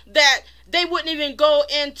that they wouldn't even go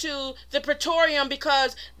into the praetorium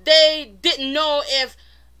because they didn't know if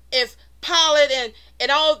Pilate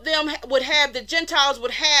and all of them would have, the Gentiles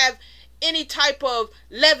would have any type of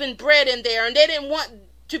leavened bread in there, and they didn't want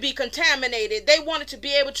to be contaminated. They wanted to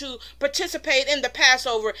be able to participate in the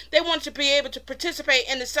Passover. They wanted to be able to participate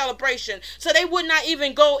in the celebration. So they would not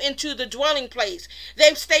even go into the dwelling place.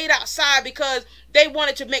 They stayed outside because they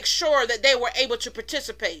wanted to make sure that they were able to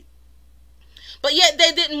participate. But yet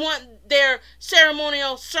they didn't want their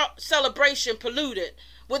ceremonial celebration polluted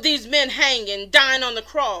with these men hanging, dying on the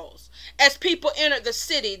cross. As people entered the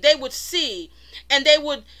city, they would see and they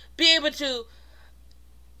would be able to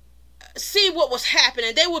see what was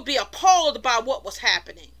happening. They would be appalled by what was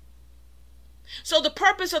happening. So the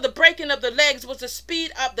purpose of the breaking of the legs was to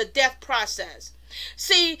speed up the death process.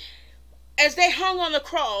 See, as they hung on the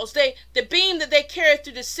cross, the beam that they carried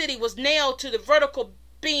through the city was nailed to the vertical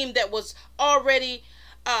beam that was already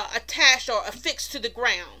attached or affixed to the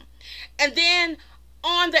ground. And then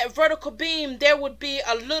on that vertical beam, there would be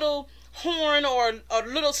a little horn or a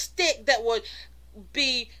little stick that would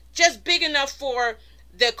be just big enough for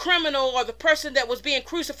the criminal or the person that was being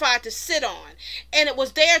crucified to sit on. And it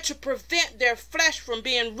was there to prevent their flesh from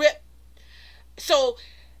being ripped. So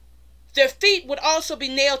their feet would also be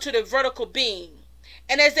nailed to the vertical beam.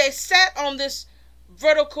 And as they sat on this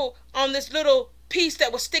little piece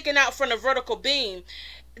that was sticking out from the vertical beam,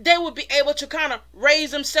 they would be able to kind of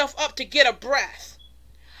raise themselves up to get a breath.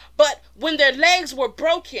 But when their legs were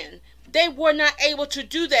broken, they were not able to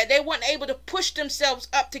do that. They weren't able to push themselves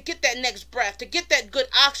up to get that next breath, to get that good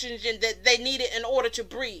oxygen that they needed in order to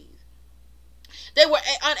breathe. They were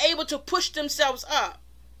unable to push themselves up.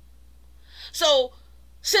 So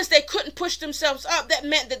since they couldn't push themselves up, that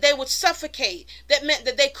meant that they would suffocate. That meant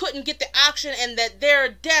that they couldn't get the oxygen and that their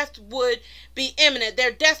death would be imminent.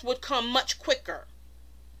 Their death would come much quicker.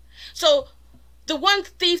 So the one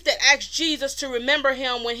thief that asked Jesus to remember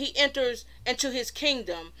him when he enters into his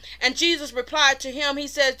kingdom, and Jesus replied to him, he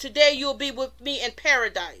said, "Today you'll be with me in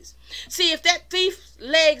paradise." See, if that thief's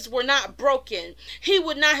legs were not broken, he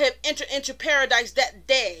would not have entered into paradise that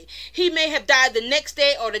day. He may have died the next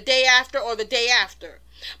day or the day after or the day after.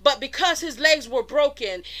 But because his legs were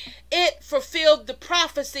broken, it fulfilled the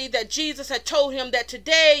prophecy that Jesus had told him that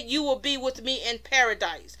today you will be with me in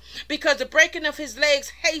paradise. Because the breaking of his legs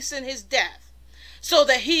hastened his death, so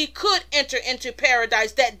that he could enter into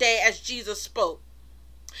paradise that day as Jesus spoke.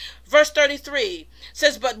 Verse 33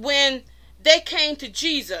 says, "But when they came to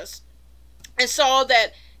Jesus and saw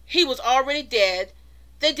that he was already dead,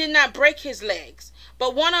 they did not break his legs.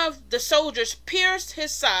 But one of the soldiers pierced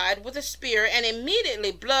his side with a spear, and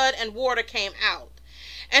immediately blood and water came out.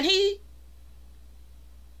 And he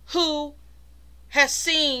who has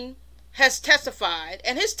seen has testified,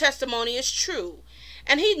 and his testimony is true.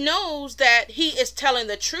 And he knows that he is telling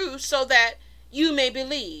the truth, so that you may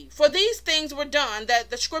believe. For these things were done, that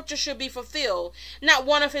the scripture should be fulfilled. Not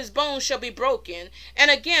one of his bones shall be broken. And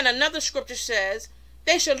again, another scripture says,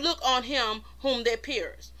 they shall look on him whom they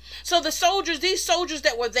pierced." So the soldiers, these soldiers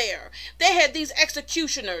that were there, they had these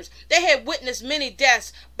executioners. They had witnessed many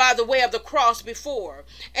deaths by the way of the cross before.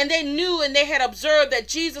 And they knew and they had observed that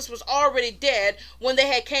Jesus was already dead when they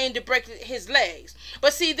had came to break his legs.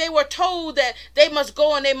 But see, they were told that they must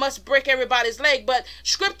go and they must break everybody's leg. But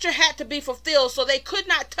scripture had to be fulfilled, so they could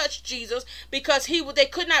not touch Jesus because they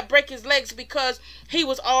could not break his legs because he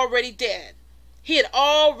was already dead. He had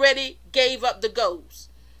already gave up the ghost.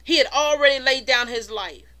 He had already laid down his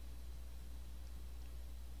life.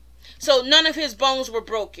 So none of his bones were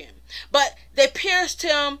broken. But they pierced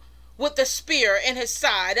him with the spear in his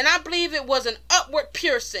side. And I believe it was an upward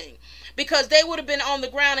piercing, because they would have been on the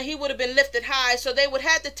ground and he would have been lifted high. So they would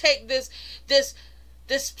have to take this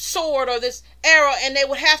sword or this arrow, and they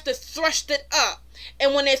would have to thrust it up.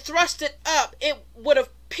 And when they thrust it up, it would have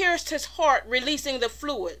pierced his heart, releasing the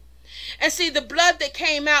fluid. And see, the blood that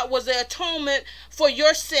came out was the atonement for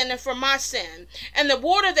your sin and for my sin. And the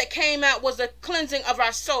water that came out was the cleansing of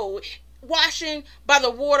our soul, washing by the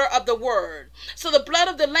water of the word. So the blood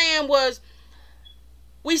of the lamb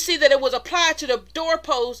we see that it was applied to the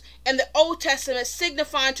doorpost in the Old Testament,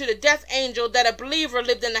 signifying to the death angel that a believer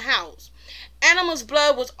lived in the house. Animals'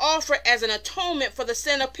 blood was offered as an atonement for the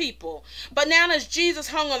sin of people. But now as Jesus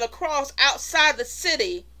hung on the cross outside the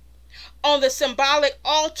city, on the symbolic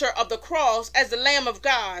altar of the cross as the Lamb of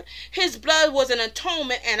God, his blood was an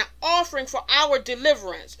atonement and an offering for our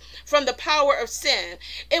deliverance from the power of sin.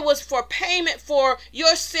 It was for payment for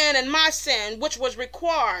your sin and my sin, which was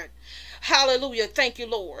required. Hallelujah. Thank you,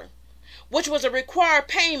 Lord. Which was a required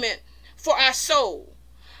payment for our soul.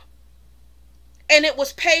 And it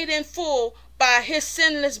was paid in full by his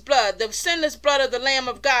sinless blood, the sinless blood of the Lamb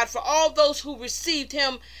of God, for all those who received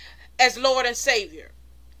him as Lord and Savior.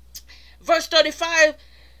 Verse 35,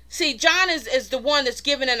 see, John is the one that's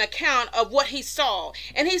giving an account of what he saw.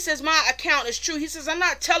 And he says, my account is true. He says, I'm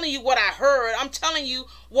not telling you what I heard. I'm telling you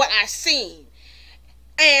what I seen.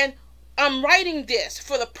 And I'm writing this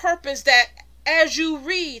for the purpose that as you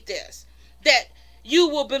read this, that you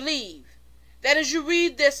will believe. That as you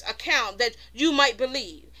read this account, that you might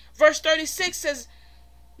believe. Verse 36 says,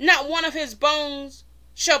 not one of his bones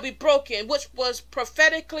shall be broken, which was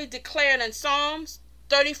prophetically declared in Psalms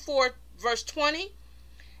 34 verse 20,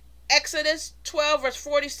 Exodus 12 verse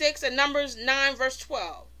 46, and Numbers 9 verse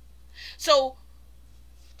 12. So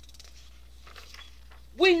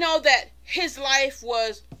we know that his life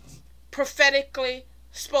was prophetically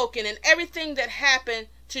spoken, and everything that happened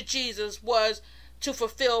to Jesus was to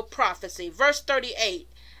fulfill prophecy. Verse 38,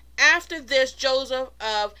 after this, Joseph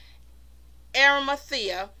of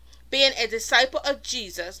Arimathea, being a disciple of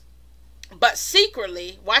Jesus, but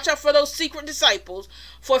secretly, watch out for those secret disciples,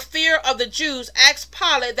 for fear of the Jews, asked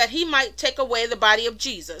Pilate that he might take away the body of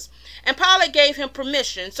Jesus. And Pilate gave him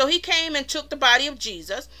permission. So he came and took the body of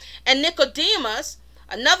Jesus. And Nicodemus,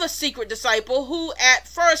 another secret disciple, who at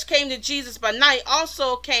first came to Jesus by night,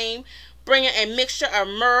 also came, bringing a mixture of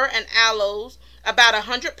myrrh and aloes, about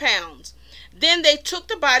 100 pounds. Then they took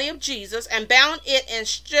the body of Jesus and bound it in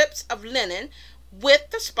strips of linen with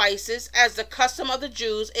the spices, as the custom of the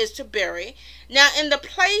Jews is to bury. Now in the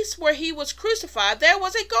place where he was crucified there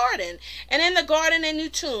was a garden, and in the garden a new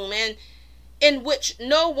tomb, and in which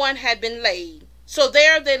no one had been laid. So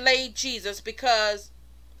there they laid Jesus, because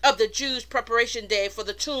of the Jews' preparation day, for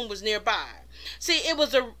the tomb was nearby. See, it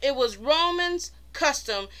was Romans'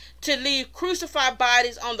 custom to leave crucified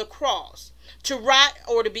bodies on the cross to rot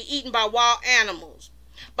or to be eaten by wild animals.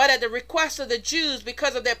 But at the request of the Jews,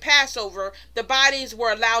 because of their Passover, the bodies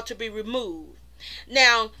were allowed to be removed.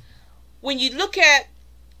 Now, when you look at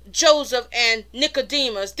Joseph and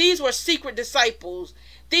Nicodemus, these were secret disciples.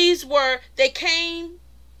 They had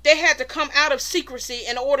to come out of secrecy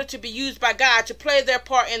in order to be used by God to play their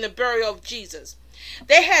part in the burial of Jesus.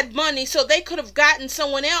 They had money, so they could have gotten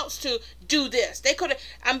someone else to do this.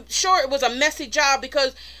 I'm sure it was a messy job,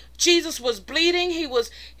 because Jesus was bleeding. His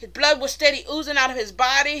blood was steady oozing out of his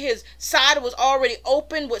body. His side was already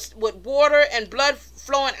open with water and blood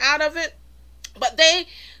flowing out of it. But they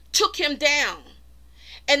took him down.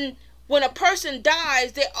 And when a person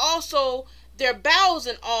dies, their bowels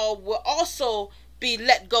and all will also be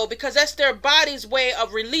let go, because that's their body's way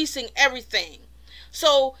of releasing everything.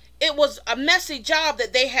 So it was a messy job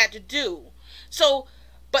that they had to do.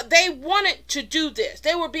 But they wanted to do this.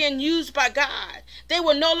 They were being used by God. They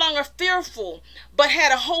were no longer fearful, but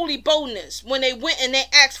had a holy boldness when they went and they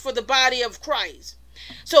asked for the body of Christ.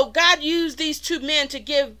 So God used these two men to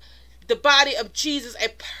give the body of Jesus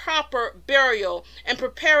a proper burial and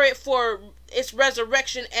prepare it for its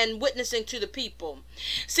resurrection and witnessing to the people.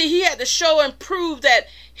 See, he had to show and prove that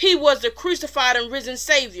he was the crucified and risen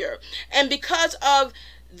Savior. And because of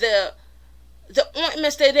the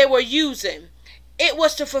ointments that they were using, it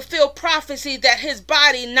was to fulfill prophecy that his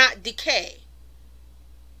body not decay.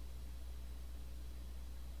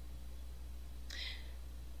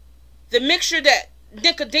 The mixture that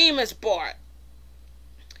Nicodemus brought,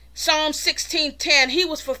 Psalm 16:10, he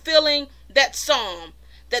was fulfilling that psalm,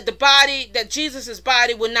 that Jesus'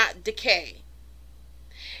 body would not decay.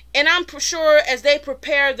 And I'm sure as they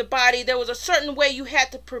prepared the body, there was a certain way you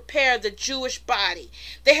had to prepare the Jewish body.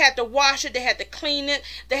 They had to wash it. They had to clean it.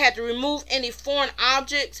 They had to remove any foreign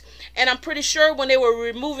objects. And I'm pretty sure when they were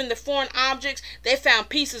removing the foreign objects, they found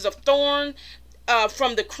pieces of thorn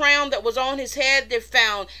from the crown that was on his head. They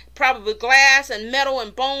found probably glass and metal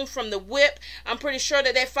and bone from the whip. I'm pretty sure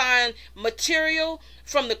that they find material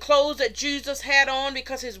from the clothes that Jesus had on,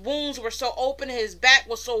 because his wounds were so open, his back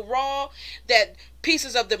was so raw that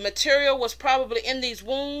pieces of the material was probably in these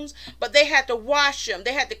wounds. But they had to wash him.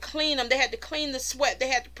 They had to clean him. They had to clean the sweat. They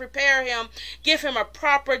had to prepare him, give him a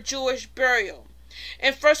proper Jewish burial.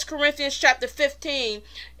 In 1 Corinthians chapter 15,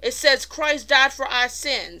 it says, Christ died for our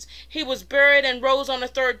sins. He was buried and rose on the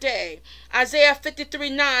third day. Isaiah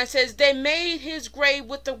 53:9 says, they made his grave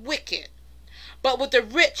with the wicked, but with the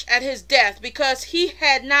rich at his death, because he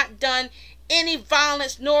had not done any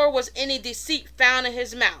violence, nor was any deceit found in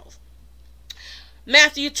his mouth.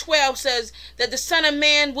 Matthew 12 says that the Son of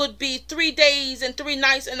Man would be 3 days and 3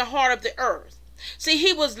 nights in the heart of the earth. See,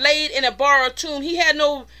 he was laid in a borrowed tomb. He had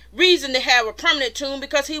no reason to have a permanent tomb,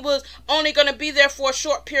 because he was only going to be there for a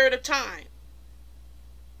short period of time.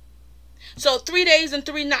 So 3 days and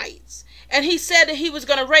 3 nights. And he said that he was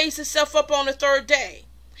going to raise himself up on the third day.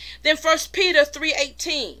 Then 1 Peter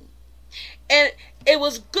 3:18. And it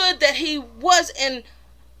was good that he was in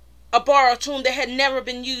a borrowed tomb that had never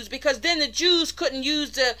been used, because then the Jews couldn't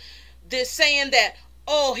use the saying that,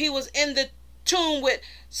 oh, he was in the tomb with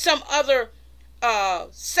some other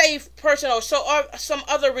saved person or some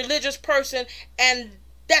other religious person, and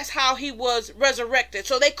that's how he was resurrected.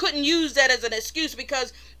 So they couldn't use that as an excuse,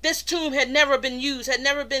 because this tomb had never been used, had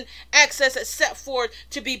never been accessed except for it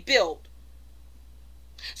to be built.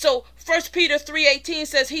 So 1 Peter 3:18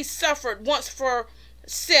 says he suffered once for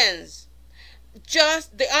sins,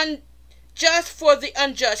 just for the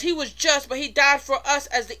unjust. He was just, but he died for us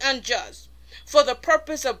as the unjust, for the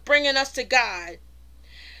purpose of bringing us to God,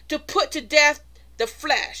 to put to death the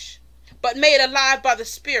flesh, but made alive by the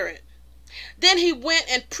Spirit. Then he went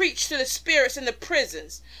and preached to the spirits in the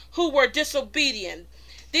prisons who were disobedient.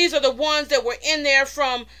 These are the ones that were in there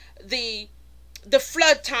from the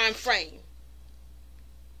flood time frame.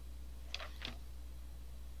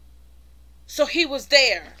 So he was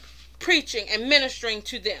there preaching and ministering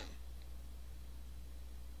to them.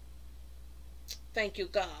 Thank you,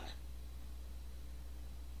 God.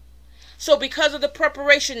 So because of the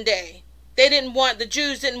preparation day, the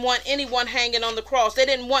Jews didn't want anyone hanging on the cross. They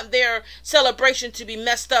didn't want their celebration to be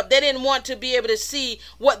messed up. They didn't want to be able to see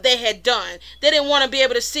what they had done. They didn't want to be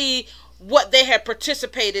able to see what they had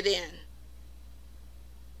participated in.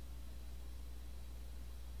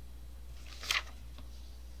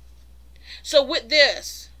 So with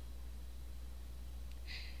this,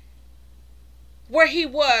 where he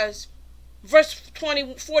was, verse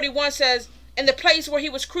 41 says, in the place where he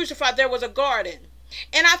was crucified, there was a garden.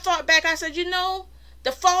 And I thought back, I said,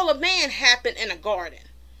 the fall of man happened in a garden.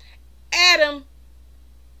 Adam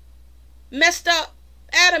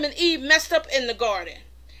and Eve messed up in the garden.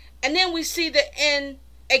 And then we see that in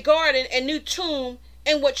a garden, a new tomb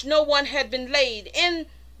in which no one had been laid. In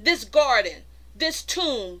this garden, this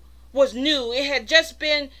tomb was new. It had just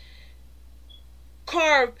been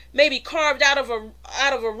carved out of a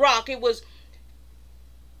rock. It was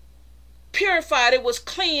purified, it was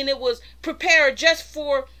clean, it was prepared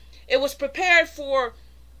for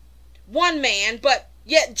one man, but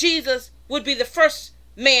yet Jesus would be the first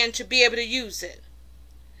man to be able to use it.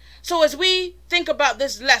 So as we think about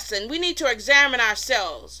this lesson, we need to examine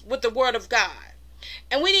ourselves with the Word of God.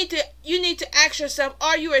 And you need to ask yourself,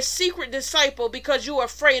 are you a secret disciple because you are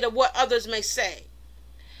afraid of what others may say?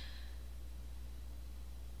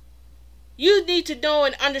 You need to know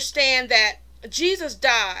and understand that Jesus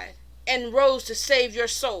died and rose to save your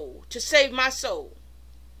soul, to save my soul.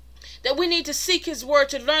 That we need to seek his word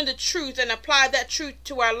to learn the truth and apply that truth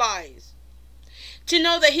to our lives. To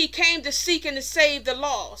know that he came to seek and to save the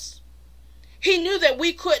lost. He knew that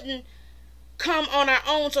we couldn't come on our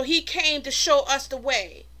own, so he came to show us the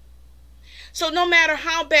way. So no matter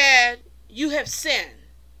how bad you have sinned,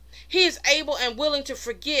 he is able and willing to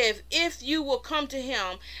forgive if you will come to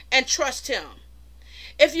him and trust him.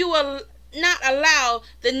 If you will not allow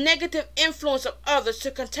the negative influence of others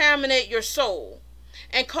to contaminate your soul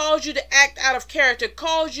and cause you to act out of character,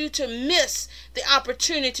 cause you to miss the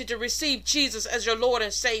opportunity to receive Jesus as your Lord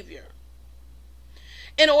and Savior.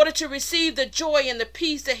 In order to receive the joy and the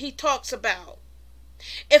peace that he talks about.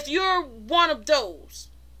 If you're one of those,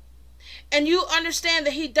 and you understand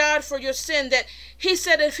that he died for your sin, that he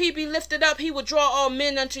said if he be lifted up, he will draw all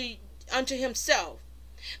men unto himself.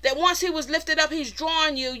 That once he was lifted up, he's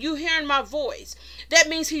drawing you. You hearing my voice. That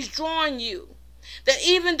means he's drawing you. That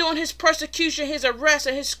even during his persecution, his arrest,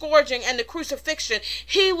 and his scourging, and the crucifixion,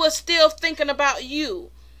 he was still thinking about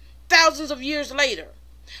you thousands of years later.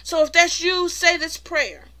 So if that's you, say this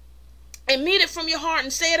prayer. And mean it from your heart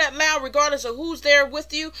and say it out loud regardless of who's there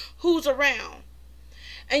with you, who's around.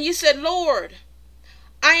 And you said, Lord,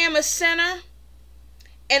 I am a sinner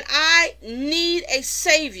and I need a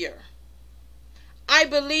Savior. I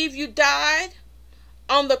believe you died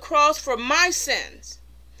on the cross for my sins,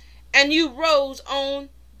 and you rose on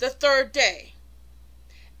the third day,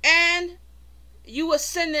 and you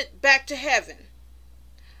ascended back to heaven.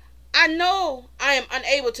 I know I am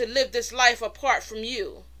unable to live this life apart from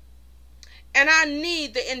you, and I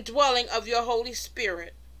need the indwelling of your Holy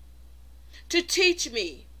Spirit to teach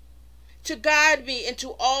me, to guide me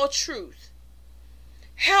into all truth.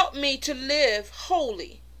 Help me to live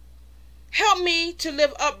holy. Help me to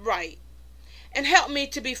live upright, and help me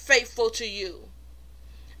to be faithful to you.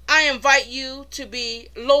 I invite you to be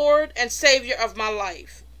Lord and Savior of my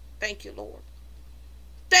life. Thank you, Lord.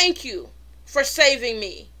 Thank you for saving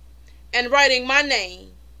me and writing my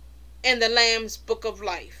name in the Lamb's Book of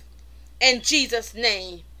Life. In Jesus'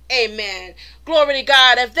 name, amen. Glory to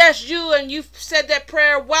God. If that's you and you've said that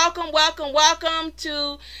prayer, welcome, welcome, welcome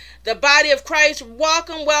to the body of Christ.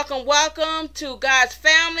 Welcome, welcome, welcome to God's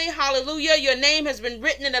family. Hallelujah. Your name has been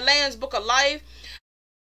written in the Lamb's Book of Life.